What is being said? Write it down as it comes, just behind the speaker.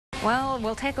Well,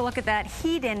 we'll take a look at that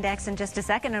heat index in just a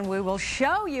second, and we will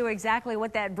show you exactly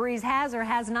what that breeze has or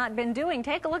has not been doing.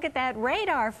 Take a look at that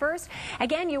radar first.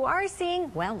 Again, you are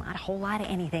seeing, well, not a whole lot of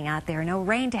anything out there. No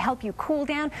rain to help you cool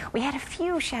down. We had a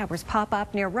few showers pop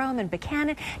up near Rome and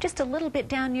Buchanan, just a little bit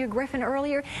down near Griffin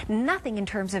earlier. Nothing in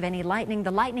terms of any lightning.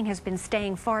 The lightning has been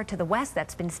staying far to the west.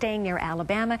 That's been staying near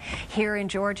Alabama. Here in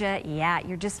Georgia, yeah,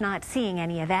 you're just not seeing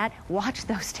any of that. Watch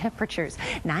those temperatures.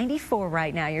 94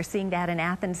 right now. You're seeing that in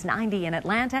Athens. 90 in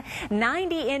Atlanta,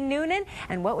 90 in Noonan.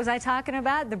 And what was I talking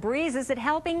about? The breeze, is it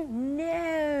helping?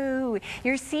 No.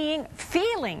 You're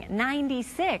feeling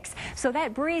 96. So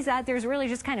that breeze out there is really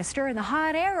just kind of stirring the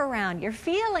hot air around. You're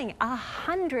feeling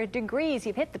 100 degrees.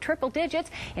 You've hit the triple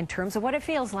digits in terms of what it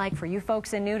feels like for you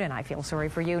folks in Noonan. I feel sorry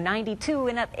for you. 92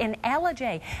 in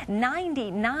Ellijay,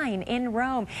 99 in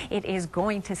Rome. It is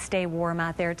going to stay warm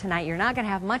out there tonight. You're not going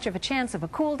to have much of a chance of a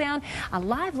cool down. A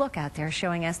live look out there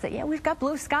showing us that, yeah, we've got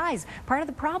blue skies. Part of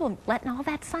the problem, letting all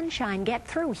that sunshine get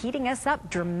through, heating us up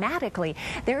dramatically.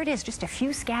 There it is, just a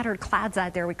few scattered clouds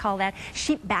out there. We call that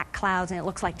sheep back clouds, and it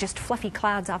looks like just fluffy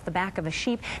clouds off the back of a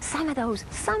sheep. Some of those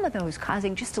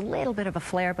causing just a little bit of a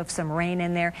flare-up of some rain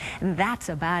in there, and that's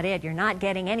about it. You're not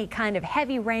getting any kind of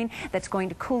heavy rain that's going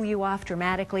to cool you off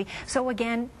dramatically. So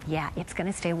again, yeah, it's going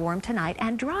to stay warm tonight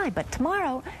and dry, but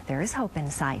tomorrow there is hope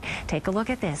in sight. Take a look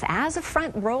at this. As a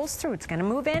front rolls through, it's going to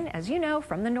move in, as you know,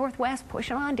 from the northwest,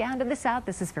 pushing on down to the south.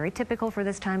 This is very typical for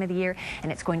this time of the year,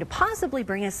 and it's going to possibly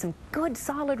bring us some good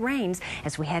solid rains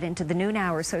as we head into the noon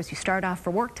hours. So as you start off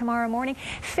for work tomorrow morning,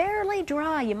 fairly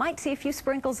dry. You might see a few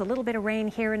sprinkles, a little bit of rain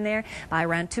here and there by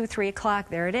around 2, 3 o'clock.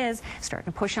 There it is,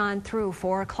 starting to push on through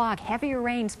 4 o'clock. Heavier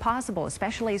rains possible,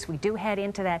 especially as we do head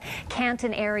into that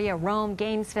Canton area, Rome,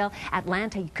 Gainesville,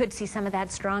 Atlanta. You could see some of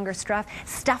that stronger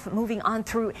stuff moving on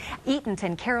through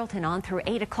Eatonton, Carrollton, on through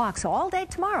 8 o'clock. So all day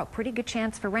tomorrow, pretty good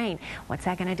chance for rain. What's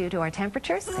that going to do to our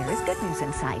temperatures? There is good news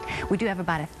in sight. We do have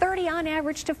about a 30 on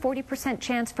average to 40%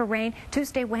 chance for rain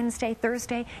Tuesday, Wednesday,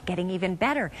 Thursday, getting even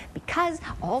better because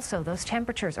also those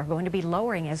temperatures are going to be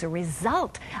lowering as a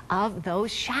result of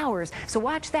those showers. So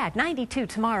watch that. 92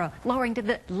 tomorrow, lowering to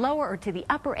the lower or to the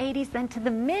upper 80s, then to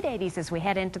the mid 80s as we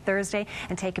head into Thursday.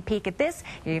 And take a peek at this.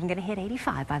 You're even going to hit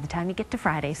 85 by the time you get to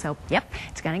Friday. So yep,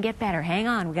 it's going to get better. Hang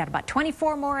on. We got about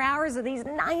 24 more hours of these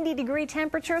 90-degree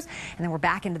temperatures, and then we're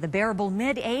back into the bearable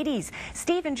mid 80s.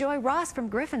 Steve and Joy Ross from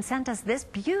Griffin sent us this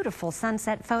beautiful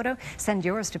sunset photo. Send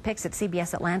yours to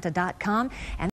pics@cbsatlanta.com. And